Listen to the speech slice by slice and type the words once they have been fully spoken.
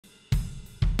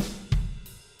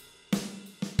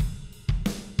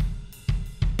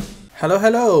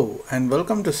Hello, and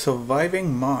welcome to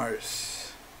Surviving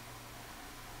Mars.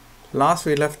 Last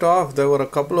we left off, there were a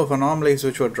couple of anomalies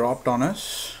which were dropped on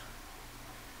us.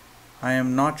 I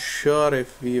am not sure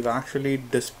if we've actually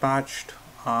dispatched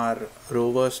our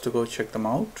rovers to go check them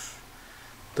out.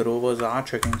 The rovers are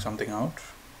checking something out.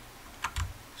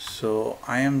 So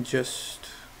I am just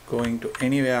going to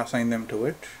anyway assign them to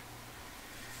it.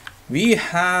 We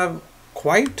have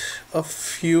quite a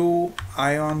few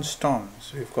ion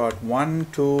storms. We've got 1,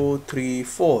 2, 3,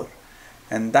 4,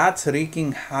 and that's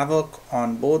wreaking havoc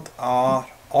on both our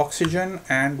oxygen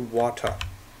and water.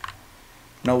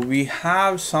 Now we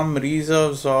have some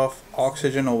reserves of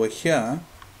oxygen over here,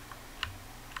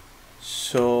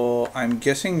 so I'm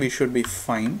guessing we should be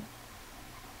fine.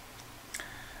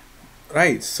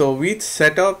 Right, so we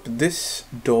set up this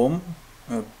dome,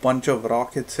 a bunch of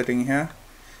rockets sitting here,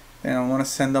 and I want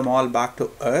to send them all back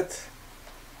to Earth.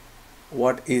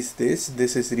 What is this?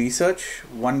 This is research.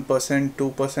 1%,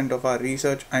 2% of our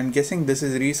research. I'm guessing this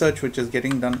is research which is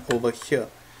getting done over here,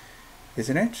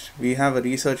 isn't it? We have a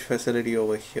research facility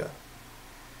over here.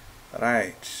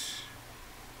 Right.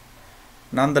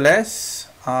 Nonetheless,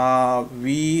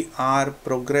 we are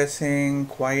progressing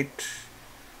quite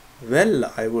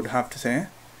well, I would have to say.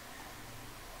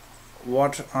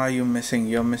 What are you missing?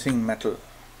 You're missing metal.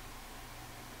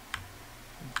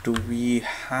 Do we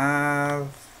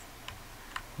have...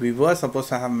 We were supposed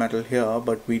to have metal here,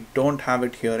 but we don't have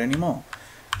it here anymore.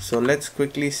 So let's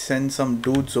quickly send some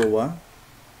dudes over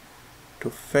to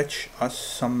fetch us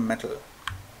some metal.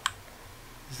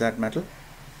 Is that metal?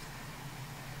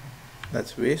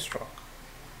 That's waste rock.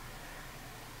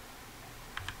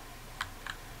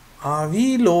 Are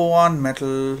we low on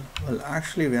metal? Well,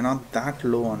 actually we're not that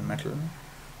low on metal.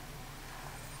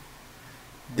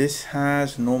 This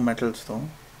has no metals though.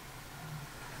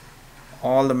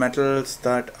 All the metals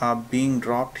that are being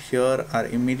dropped here are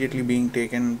immediately being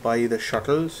taken by the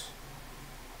shuttles.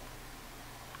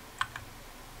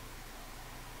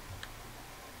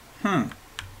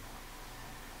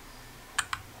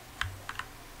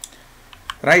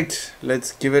 Right,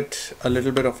 let's give it a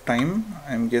little bit of time.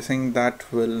 I'm guessing that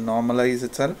will normalize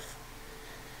itself.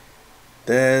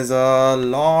 There's a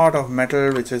lot of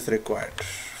metal which is required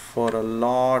for a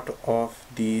lot of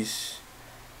these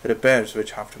repairs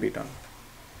which have to be done.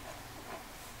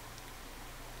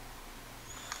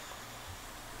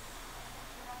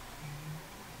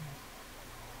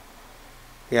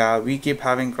 Yeah, we keep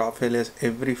having crop failures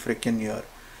every freaking year.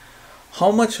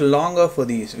 How much longer for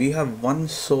these? We have 1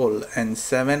 soul and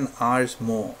 7 hours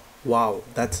more. Wow,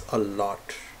 that's a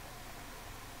lot.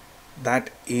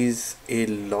 That is a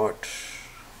lot.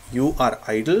 You are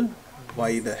idle?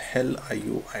 Why the hell are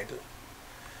you idle?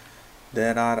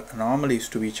 There are anomalies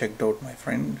to be checked out, my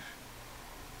friend.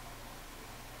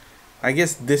 I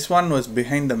guess this one was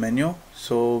behind the menu,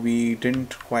 so we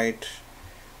didn't quite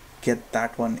get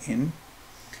that one in.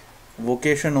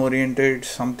 Vocation oriented,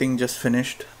 something just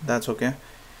finished. That's okay.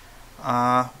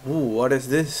 What is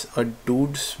this? A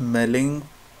dude smelling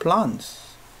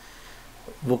plants.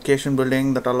 Vocation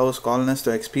building that allows colonists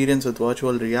to experience with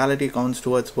virtual reality counts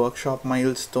towards workshop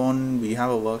milestone. We have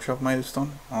a workshop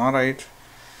milestone. Alright,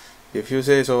 if you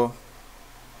say so.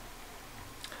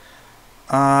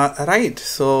 Right,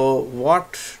 so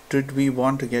what did we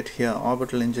want to get here?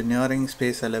 Orbital engineering,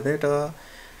 space elevator,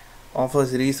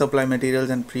 offers resupply materials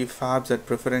and prefabs at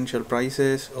preferential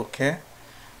prices. Okay.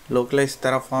 Localized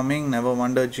terraforming, never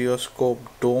wonder geoscope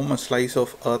dome, a slice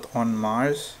of earth on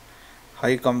Mars.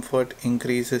 High comfort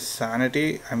increases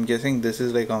sanity. I'm guessing this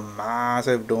is like a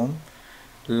massive dome.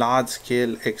 Large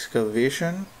scale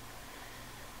excavation.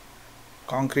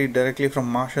 Concrete directly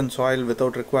from Martian soil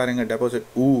without requiring a deposit.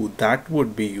 Ooh, that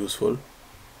would be useful.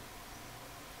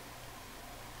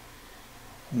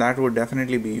 That would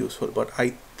definitely be useful, but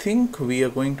I think we are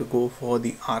going to go for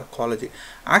the archaeology.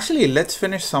 Actually, let's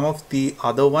finish some of the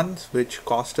other ones which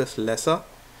cost us lesser.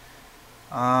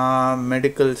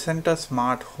 Medical center,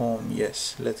 smart home.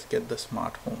 Yes, let's get the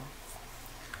smart home.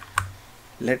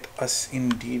 Let us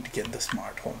indeed get the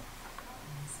smart home.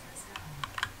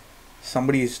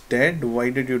 Somebody is dead. Why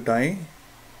did you die?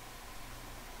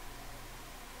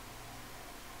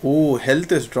 Ooh,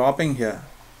 health is dropping here.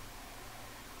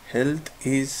 Health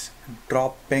is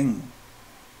dropping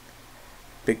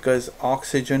because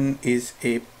oxygen is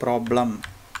a problem.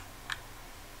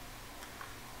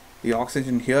 The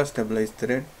oxygen here stabilized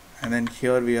it, and then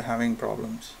here we are having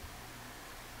problems.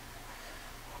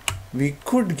 We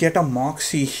could get a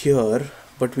moxie here,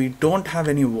 but we don't have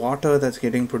any water that's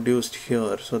getting produced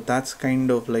here, so that's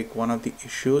kind of like one of the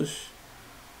issues.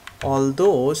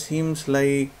 Although seems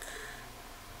like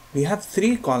we have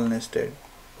 3 colonists dead.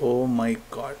 Oh my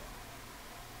god.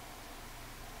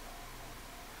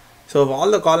 So if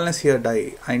all the colonists here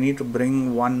die, I need to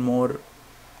bring one more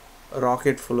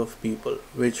rocket full of people,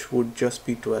 which would just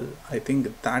be 12. I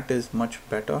think that is much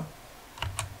better.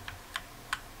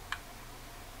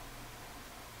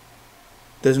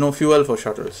 There's no fuel for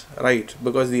shuttles, right?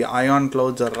 Because the ion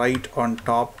clouds are right on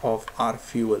top of our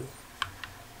fuel.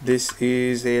 This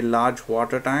is a large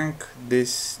water tank.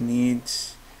 This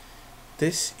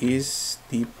is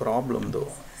the problem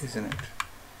though, isn't it?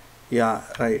 Yeah,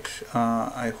 right.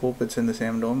 I hope it's in the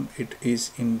same dome. It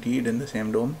is indeed in the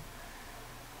same dome.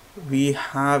 We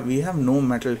have no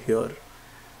metal here,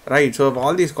 right? So if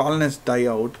all these colonists die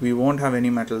out, we won't have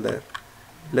any metal there.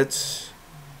 Let's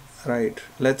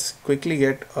quickly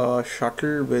get a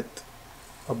shuttle with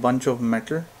a bunch of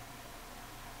metal.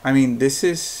 I mean, this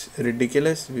is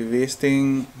ridiculous. We're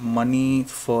wasting money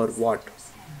for what?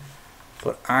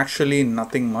 For actually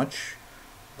nothing much.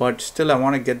 But still I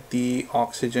want to get the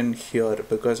oxygen here,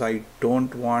 because I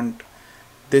don't want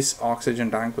this oxygen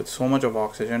tank with so much of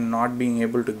oxygen not being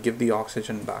able to give the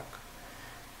oxygen back.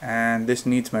 And this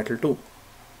needs metal too.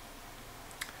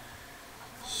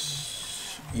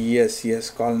 Yes,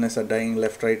 colonists are dying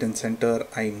left, right and center.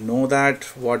 I know that.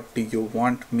 What do you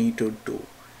want me to do?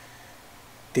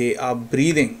 They are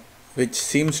breathing, which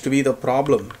seems to be the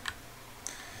problem.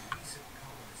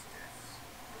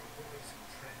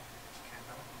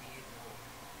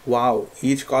 Wow,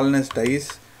 each colonist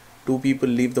dies, 2 people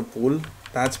leave the pool.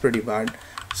 That's pretty bad.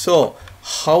 So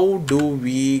how do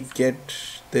we get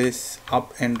this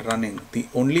up and running? The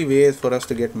only way is for us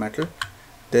to get metal.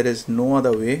 There is no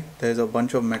other way. There's a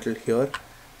bunch of metal here.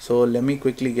 So let me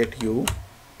quickly get you.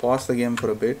 Pause the game for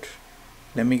a bit.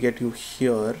 Let me get you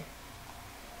here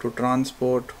to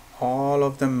transport all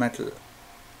of the metal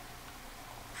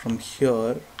from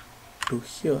here to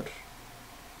here.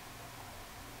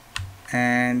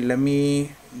 And let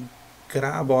me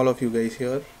grab all of you guys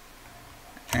here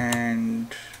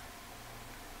and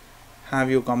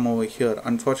have you come over here.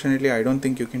 Unfortunately, I don't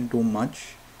think you can do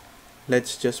much.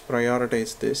 Let's just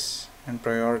prioritize this and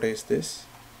prioritize this.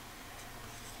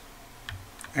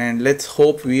 And let's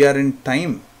hope we are in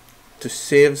time to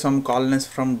save some colonists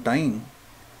from dying.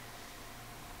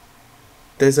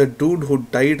 There's a dude who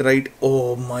died, right?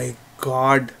 Oh my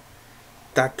god.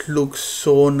 That looks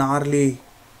so gnarly.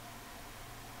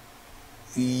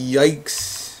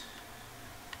 Yikes.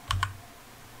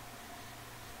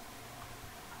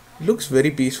 Looks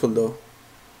very peaceful though.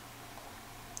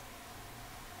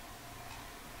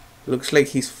 Looks like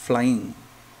he's flying.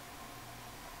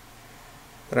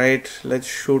 Right, let's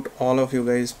shoot all of you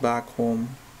guys back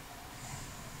home.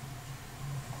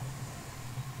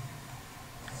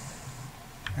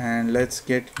 And let's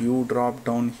get you dropped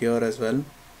down here as well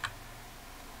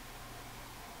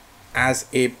as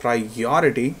a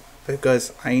priority,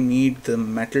 because I need the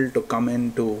metal to come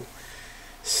in to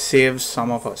save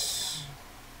some of us.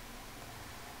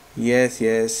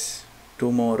 Yes,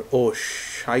 2 more. Oh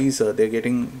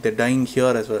scheiße, they're dying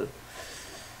here as well.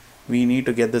 We need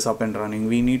to get this up and running.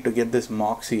 We need to get this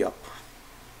Moxie up.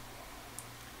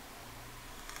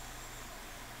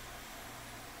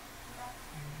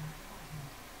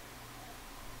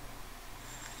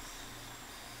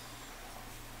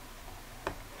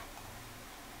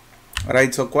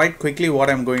 Right, so quite quickly what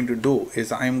I'm going to do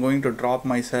is I'm going to drop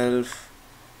myself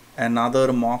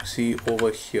another Moxie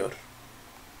over here,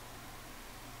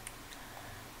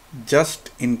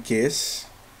 just in case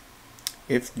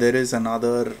if there is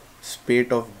another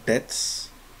spate of deaths.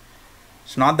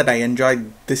 It's not that I enjoy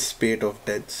this spate of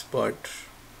deaths, but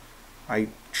I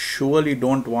surely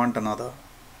don't want another.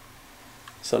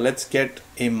 So let's get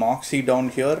a Moxie down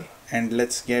here, and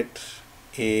let's get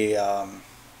a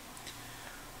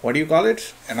what do you call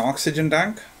it? An oxygen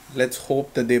tank. Let's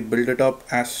hope that they build it up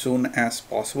as soon as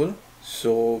possible,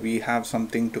 so we have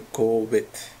something to go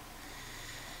with.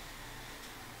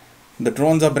 The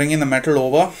drones are bringing the metal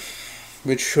over,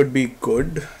 which should be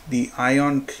good. The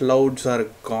ion clouds are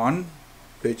gone,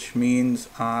 which means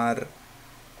our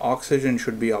oxygen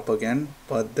should be up again,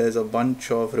 but there's a bunch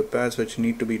of repairs which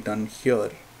need to be done here.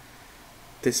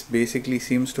 This basically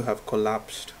seems to have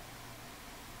collapsed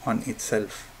on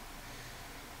itself.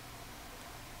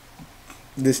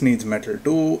 This needs metal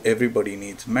too. Everybody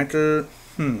needs metal.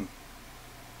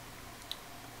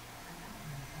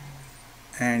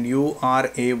 And you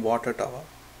are a water tower.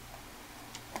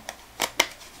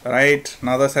 Right,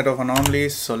 another set of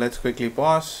anomalies. So let's quickly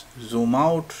pause, zoom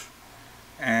out,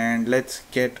 and let's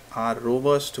get our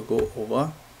rovers to go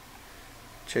over.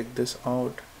 Check this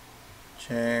out.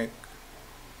 Check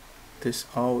this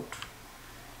out.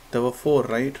 There were 4,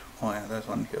 right? Oh yeah, there's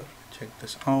one here. check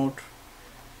this out,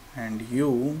 and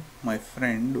you, my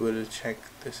friend, will check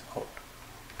this out.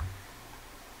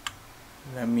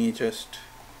 Let me just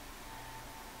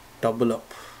double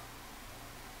up.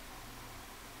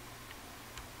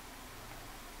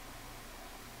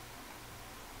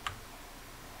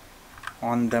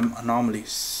 On them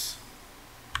anomalies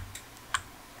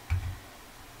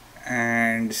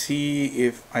and see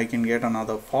if I can get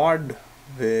another pod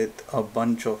with a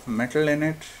bunch of metal in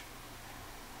it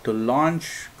to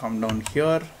launch. Come down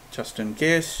here just in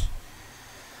case.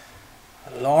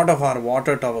 A lot of our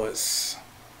water towers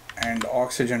and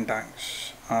oxygen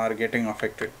tanks are getting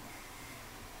affected.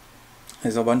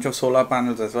 There's a bunch of solar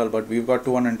panels as well, but we've got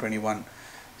 221,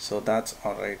 so that's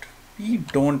alright. We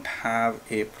don't have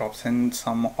a prop. Send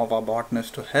some of our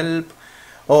botanists to help.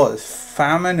 Oh,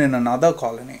 famine in another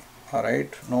colony.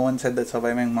 Alright, no one said that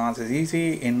surviving Mars is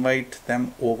easy. Invite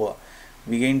them over.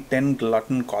 We gained 10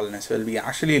 glutton colonists. Well, we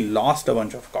actually lost a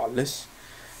bunch of colonists,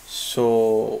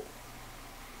 so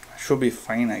should be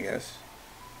fine, I guess.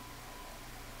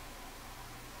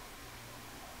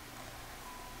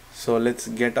 So let's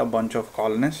get a bunch of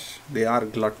colonists. They are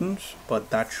gluttons, but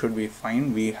that should be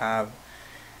fine. We have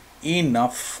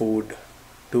enough food.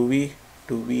 Do we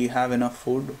have enough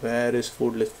food? Where is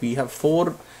food list? We have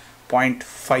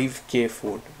 4.5k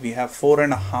food. We have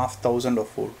 4,500 of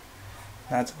food.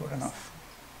 That's good enough.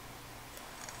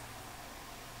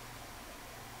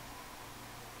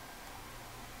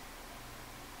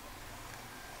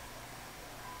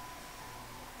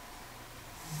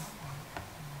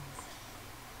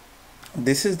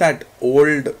 This is that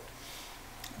old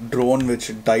drone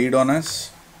which died on us.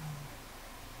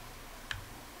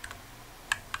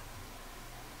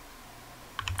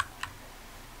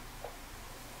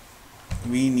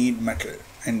 We need metal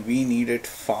and we need it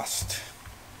fast.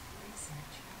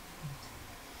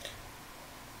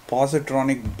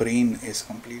 Positronic brain is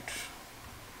complete.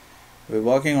 We're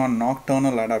working on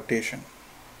nocturnal adaptation.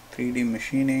 3D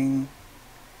machining.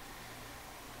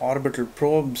 Orbital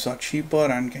probes are cheaper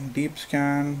and can deep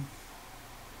scan.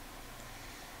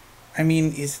 I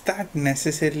mean, is that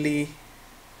necessarily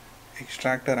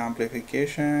extractor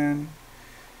amplification?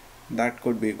 That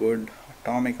could be good.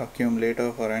 Atomic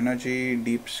accumulator for energy,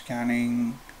 deep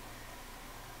scanning.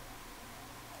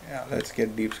 Yeah, let's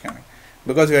get deep scanning,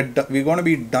 because we're going to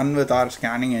be done with our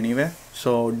scanning anyway,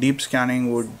 so deep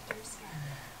scanning would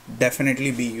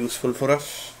definitely be useful for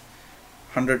us.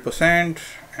 100%,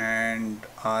 and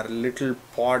our little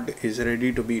pod is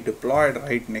ready to be deployed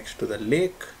right next to the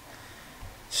lake.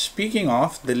 Speaking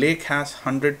of, the lake has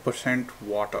 100%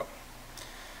 water.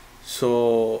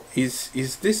 So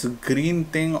is this green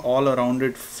thing all around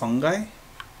it fungi?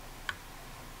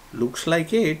 Looks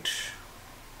like it.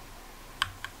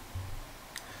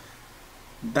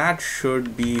 That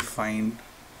should be fine.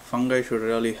 Fungi should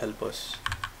really help us.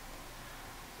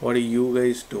 What are you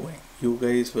guys doing? You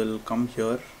guys will come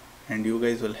here and you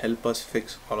guys will help us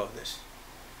fix all of this.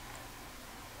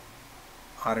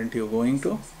 Aren't you going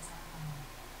to?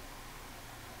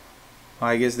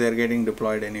 I guess they're getting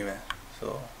deployed anyway.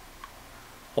 So,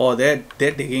 oh, they're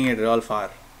taking it real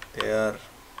far. They're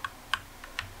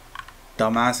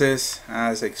dumbasses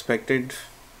as expected.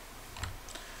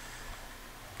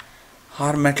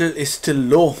 Our metal is still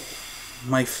low.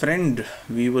 My friend,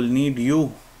 we will need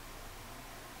you.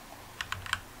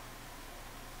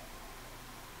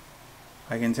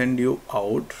 I can send you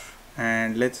out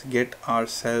and let's get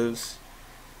ourselves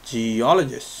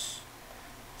geologists.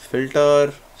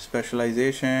 Filter,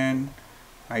 specialization,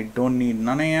 I don't need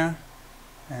none here,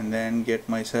 and then get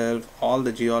myself all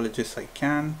the geologists I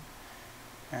can,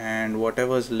 and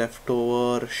whatever's left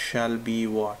over shall be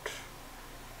what?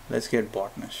 Let's get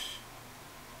botanists.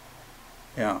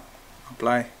 Yeah,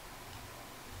 apply.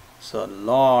 So a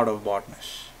lot of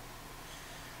botanists.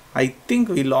 I think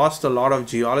we lost a lot of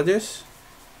geologists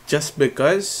just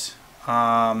because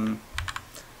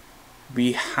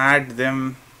we had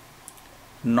them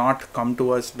not come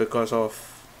to us because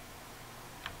of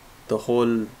the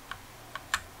whole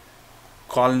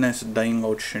colonists dying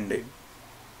out shindig.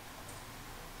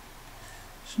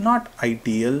 It's not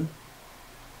ideal.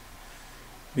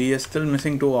 We are still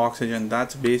missing 2 oxygen.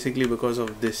 That's basically because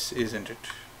of this, isn't it?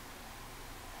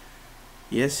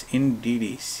 Yes,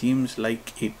 indeed. Seems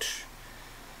like it.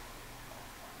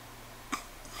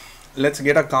 Let's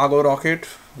get a cargo rocket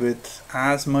with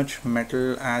as much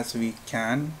metal as we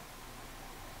can.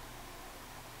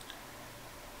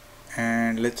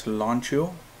 And let's launch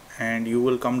you. And you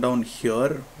will come down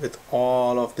here with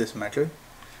all of this metal.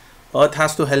 Earth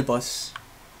has to help us.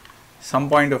 Some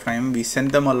point of time, we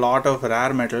sent them a lot of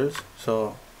rare metals.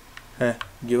 So, hey,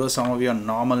 give us some of your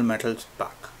normal metals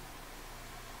back.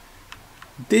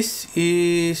 This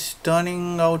is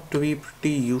turning out to be pretty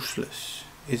useless,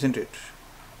 isn't it?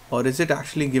 Or is it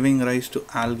actually giving rise to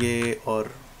algae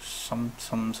or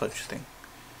some such thing?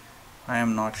 I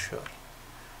am not sure.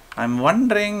 I'm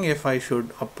wondering if I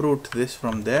should uproot this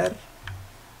from there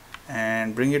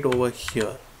and bring it over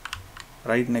here,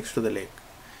 right next to the lake.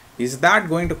 Is that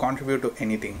going to contribute to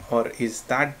anything, or is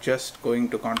that just going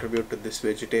to contribute to this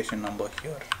vegetation number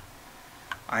here?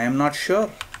 I am not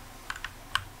sure.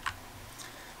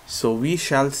 So we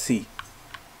shall see.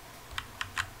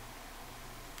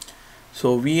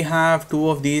 So we have two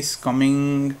of these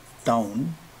coming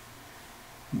down.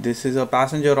 This is a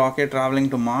passenger rocket traveling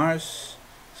to Mars.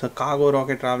 It's a cargo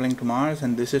rocket traveling to Mars,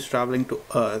 and this is traveling to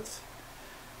Earth.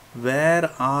 Where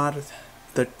are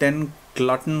the 10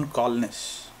 glutton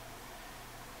colonists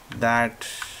that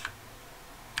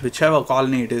whichever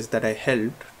colony it is that I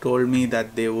helped told me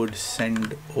that they would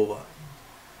send over?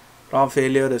 Crop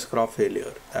failure is crop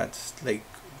failure. That's it.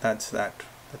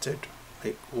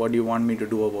 Like, what do you want me to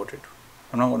do about it?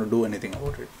 I'm not going to do anything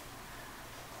about it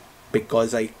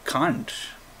because I can't.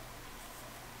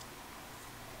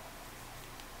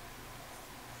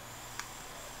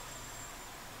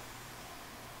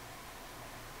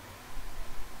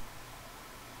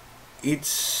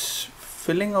 It's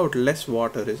filling out less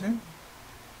water, is it?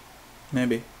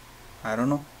 Maybe. I don't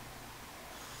know.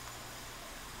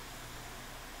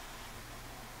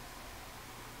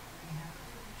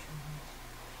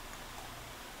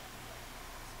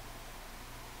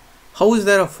 How is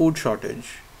there a food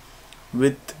shortage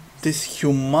with this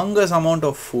humongous amount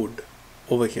of food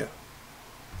over here?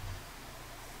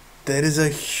 There is a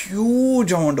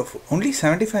huge amount of food. Only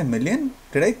 75 million?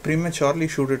 Did I prematurely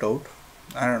shoot it out?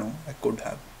 I don't know. I could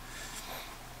have.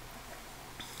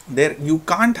 There, you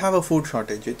can't have a food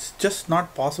shortage. It's just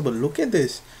not possible. Look at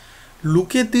this.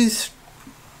 Look at this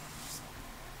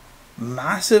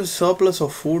massive surplus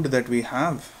of food that we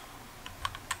have.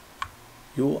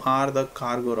 You are the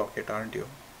cargo rocket, aren't you?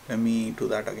 Let me do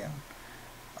that again.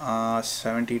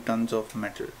 70 tons of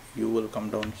metal. You will come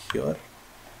down here,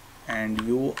 and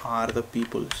you are the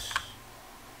peoples.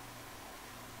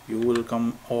 You will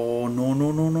come. Oh no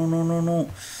no no no no no no.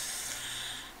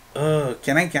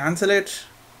 Can I cancel it?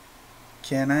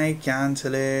 Can I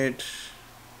cancel it?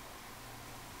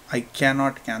 I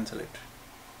cannot cancel it.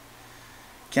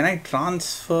 Can I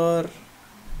transfer?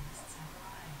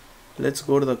 Let's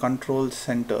go to the control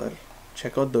center,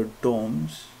 check out the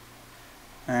domes,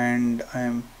 and I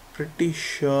am pretty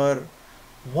sure.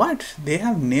 What? They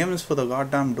have names for the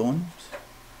goddamn domes?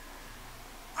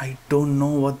 I don't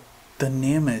know what the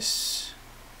name is.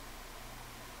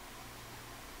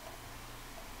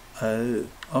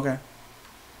 Okay,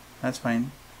 that's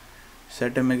fine.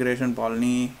 Set immigration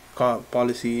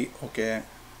policy. Okay.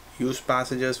 Use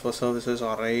passages for services.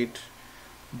 Alright.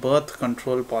 Birth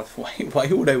control policy. Why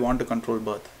would I want to control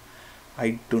birth?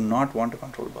 I do not want to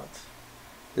control birth.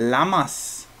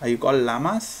 Llamas. Are you called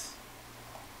llamas?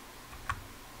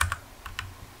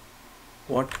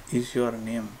 What is your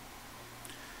name?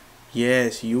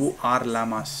 Yes, you are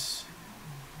llamas.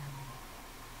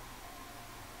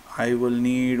 I will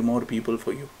need more people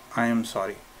for you. I am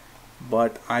sorry,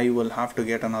 but I will have to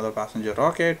get another passenger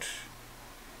rocket.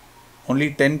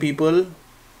 Only 10 people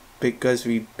because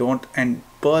we don't. And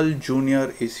Pearl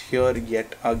Jr. is here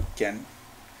yet again.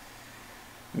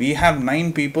 We have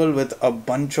 9 people with a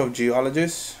bunch of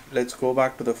geologists. Let's go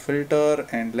back to the filter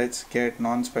and let's get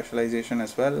non-specialization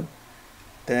as well.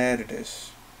 There it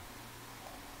is.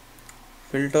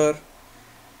 Filter,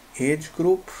 age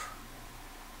group.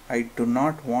 I do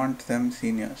not want them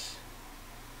seniors.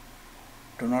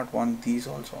 Do not want these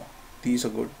also. These are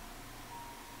good.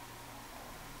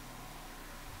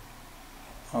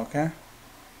 Okay.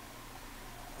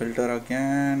 Filter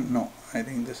again. No, I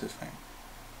think this is fine.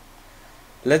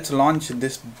 Let's launch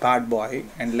this bad boy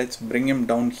and let's bring him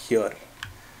down here.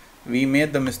 We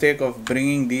made the mistake of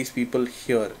bringing these people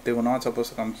here. They were not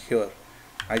supposed to come here.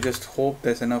 I just hope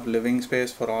there's enough living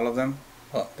space for all of them.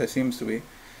 Oh, there seems to be.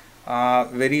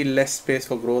 Very less space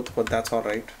for growth, but that's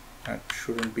alright. That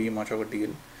shouldn't be much of a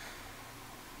deal.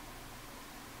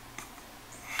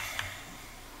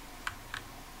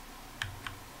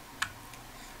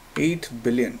 $8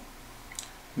 billion.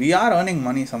 We are earning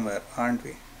money somewhere, aren't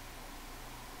we?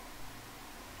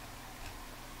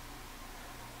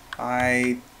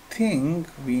 I think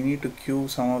we need to queue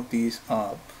some of these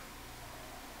up.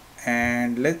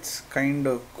 And let's kind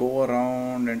of go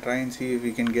around and try and see if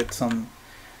we can get some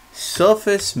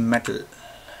surface metal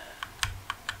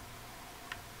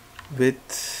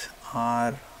with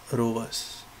our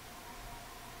rovers.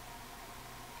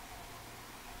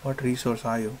 What resource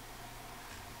are you?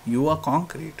 You are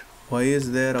concrete. Why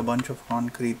is there a bunch of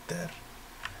concrete there?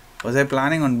 Was I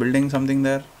planning on building something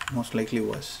there? Most likely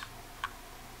was.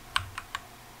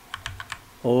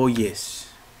 Oh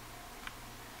yes.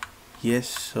 Yes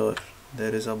sir.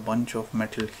 There is a bunch of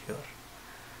metal here.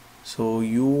 So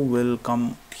you will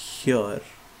come here.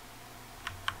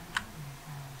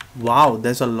 Wow,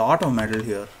 there's a lot of metal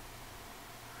here.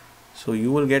 So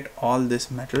you will get all this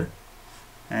metal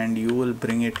and you will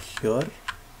bring it here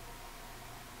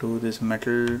to this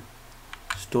metal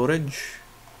storage.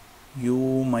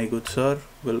 You, my good sir,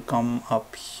 will come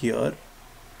up here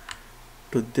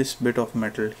to this bit of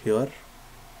metal here.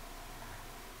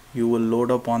 You will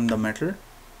load up on the metal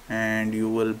and you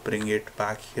will bring it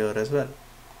back here as well.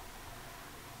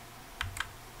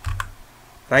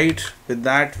 Right, with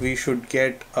that we should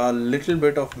get a little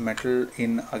bit of metal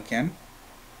in again.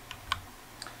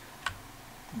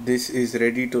 This is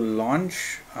ready to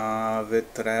launch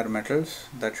with rare metals.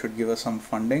 That should give us some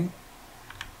funding.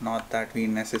 Not that we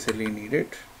necessarily need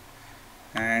it.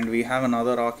 And we have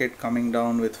another rocket coming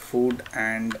down with food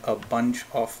and a bunch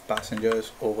of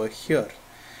passengers over here.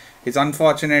 It's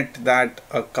unfortunate that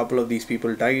a couple of these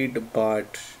people died,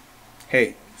 but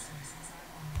hey,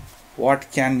 what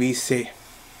can we say?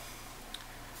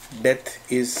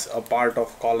 Death is a part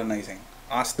of colonizing.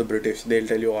 Ask the British, they'll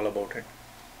tell you all about it.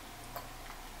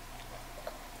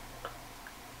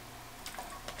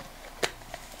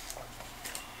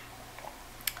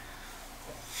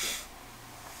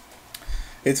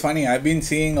 It's funny, I've been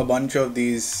seeing a bunch of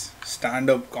these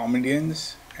stand-up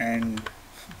comedians and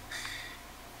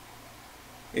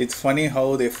it's funny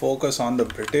how they focus on the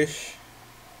British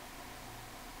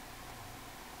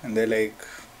and they're like,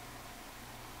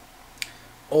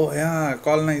 oh yeah,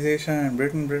 colonization,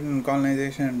 Britain,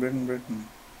 colonization, Britain.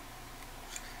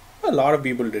 A lot of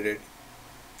people did it.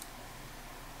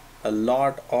 A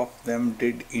lot of them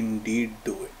did indeed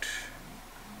do it.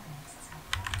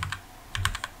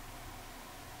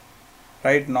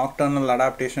 Right, nocturnal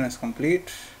adaptation is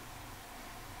complete.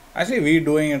 Actually, we're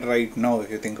doing it right now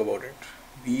if you think about it.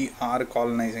 We are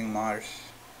colonizing Mars.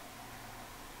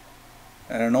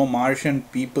 There are no Martian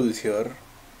peoples here.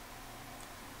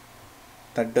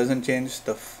 That doesn't change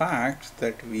the fact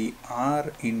that we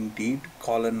are indeed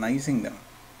colonizing them.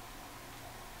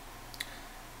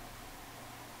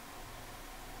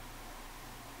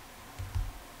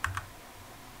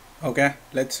 Okay,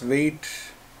 let's wait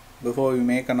before we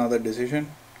make another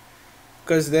decision,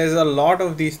 because there's a lot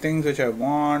of these things which I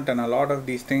want and a lot of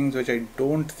these things which I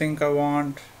don't think I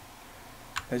want.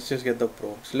 Let's just get the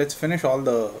probes. Let's finish all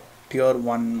the tier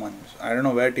 1 ones. I don't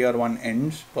know where tier 1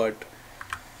 ends, but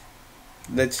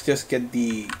let's just get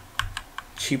the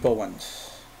cheaper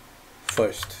ones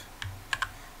first.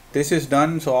 This is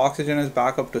done, so oxygen is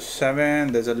back up to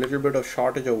 7. There's a little bit of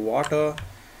shortage of water.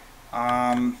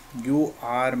 You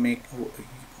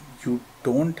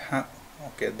don't have,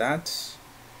 okay, that's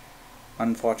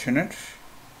unfortunate.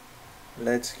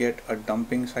 Let's get a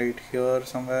dumping site here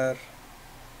somewhere.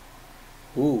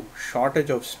 Ooh, shortage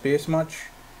of space much.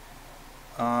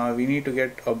 We need to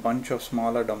get a bunch of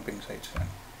smaller dumping sites then.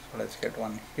 So let's get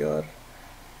one here,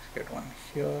 let's get one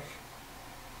here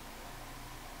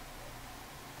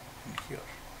and here.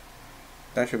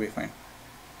 That should be fine.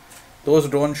 Those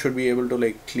drones should be able to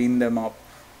like clean them up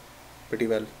pretty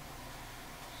well.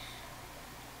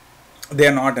 They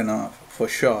are not enough for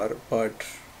sure, but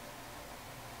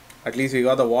at least we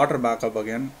got the water back up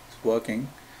again. It's working.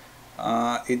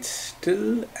 It's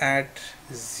still at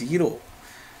 0.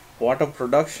 Water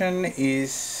production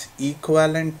is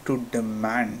equivalent to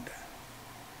demand,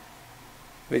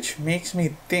 which makes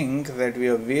me think that we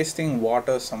are wasting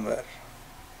water somewhere.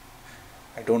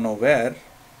 I don't know where.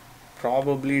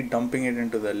 Probably dumping it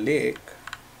into the lake,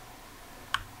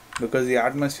 because the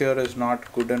atmosphere is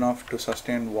not good enough to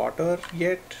sustain water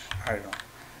yet. I don't know.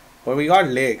 But we got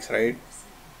lakes, right?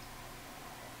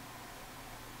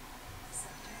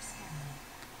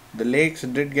 The lakes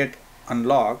did get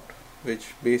unlocked,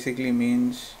 which basically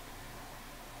means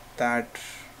that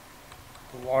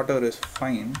the water is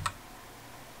fine.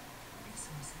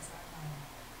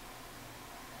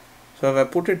 So if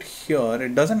I put it here,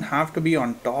 it doesn't have to be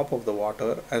on top of the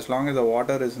water, as long as the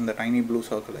water is in the tiny blue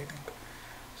circle, I think.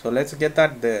 So let's get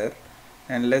that there,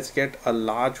 and let's get a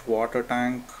large water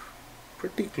tank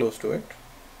pretty close to it.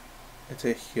 Let's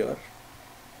say here.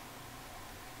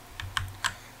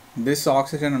 This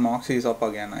oxygen and moxie is up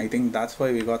again. I think that's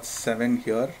why we got 7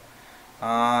 here.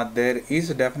 There is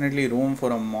definitely room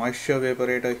for a moisture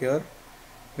evaporator here,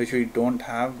 which we don't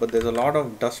have, but there's a lot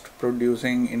of dust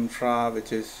producing infra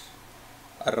which is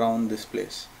around this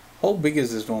place. How big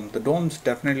is this dome? The dome's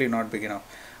definitely not big enough.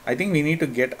 I think we need to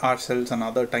get ourselves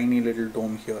another tiny little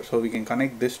dome here, so we can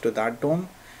connect this to that dome,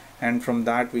 and from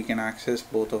that we can access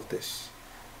both of this.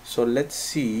 So let's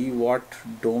see what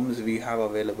domes we have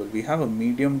available. We have a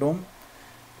medium dome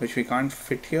which we can't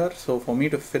fit here, so for me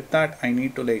to fit that I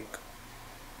need to like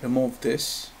remove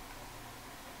this.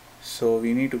 So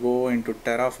we need to go into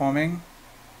terraforming,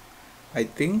 I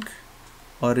think,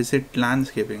 or is it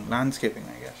landscaping? Landscaping,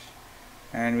 I guess.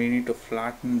 And we need to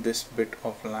flatten this bit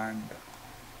of land.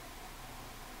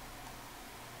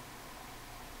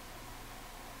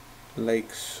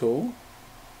 Like so.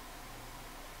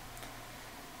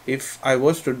 If I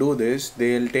was to do this,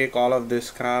 they'll take all of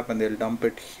this crap and they'll dump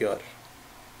it here.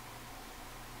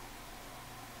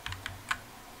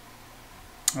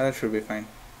 That should be fine.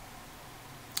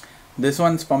 This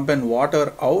one's pumping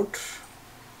water out.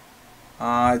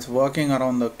 It's working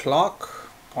around the clock.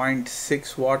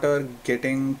 0.6 water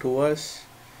getting to us.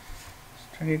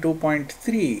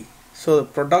 22.3. So the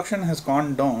production has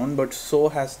gone down, but so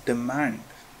has demand.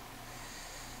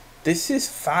 This is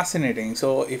fascinating.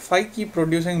 So if I keep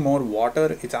producing more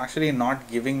water, it's actually not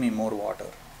giving me more water.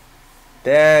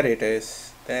 There it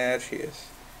is. There she is.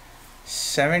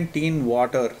 17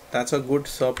 water. That's a good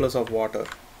surplus of water.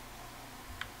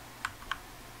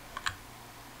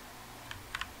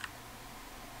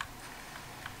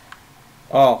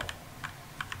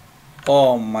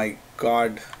 Oh my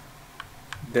god.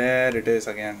 There it is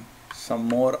again. Some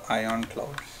more ion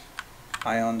clouds.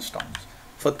 Ion storms.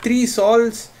 For 3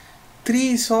 sols?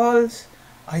 3 sols?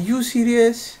 Are you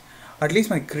serious? At least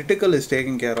my critical is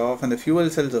taken care of and the fuel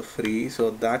cells are free,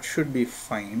 so that should be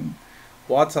fine.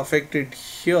 What's affected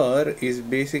here is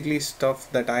basically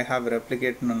stuff that I have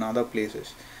replicated in other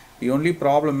places. The only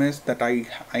problem is that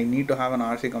I need to have an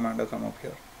RC commander come up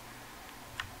here.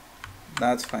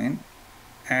 That's fine.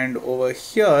 And over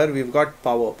here we've got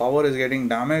power. Power is getting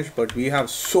damaged, but we have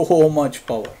so much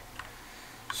power.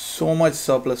 So much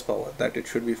surplus power that it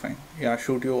should be fine. Yeah,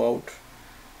 shoot you out.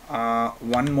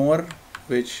 One more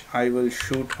which I will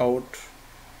shoot out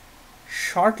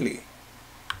shortly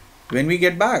when we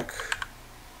get back.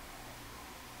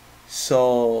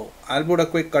 So I'll put a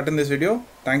quick cut in this video.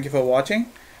 Thank you for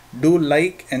watching. Do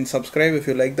like and subscribe if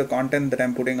you like the content that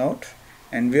I'm putting out.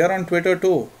 And we are on Twitter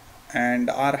too. And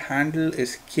our handle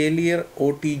is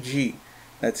KLierOTG.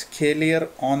 That's Kalier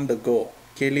on the go.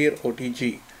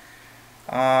 KLierOTG.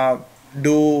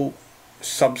 Do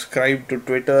subscribe to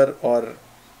Twitter, or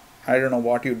I don't know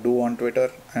what you do on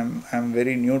Twitter. I'm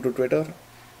very new to Twitter,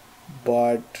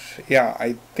 but yeah,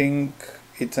 I think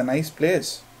it's a nice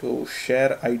place to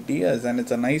share ideas, and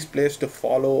it's a nice place to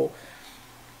follow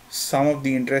some of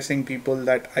the interesting people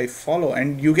that I follow,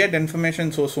 and you get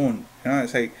information so soon. You know,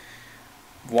 it's like,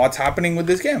 what's happening with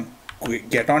this game?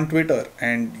 Get on Twitter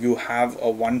and you have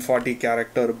a 140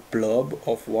 character blurb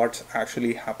of what's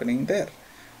actually happening there,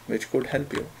 which could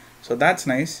help you. So that's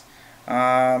nice.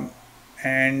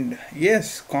 And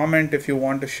yes, comment if you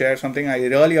want to share something. I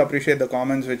really appreciate the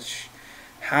comments which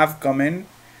have come in,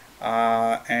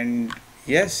 and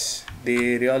yes,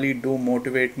 they really do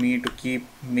motivate me to keep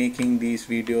making these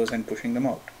videos and pushing them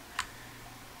out.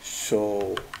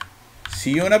 So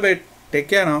see you in a bit. Take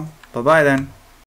care now. Bye bye then.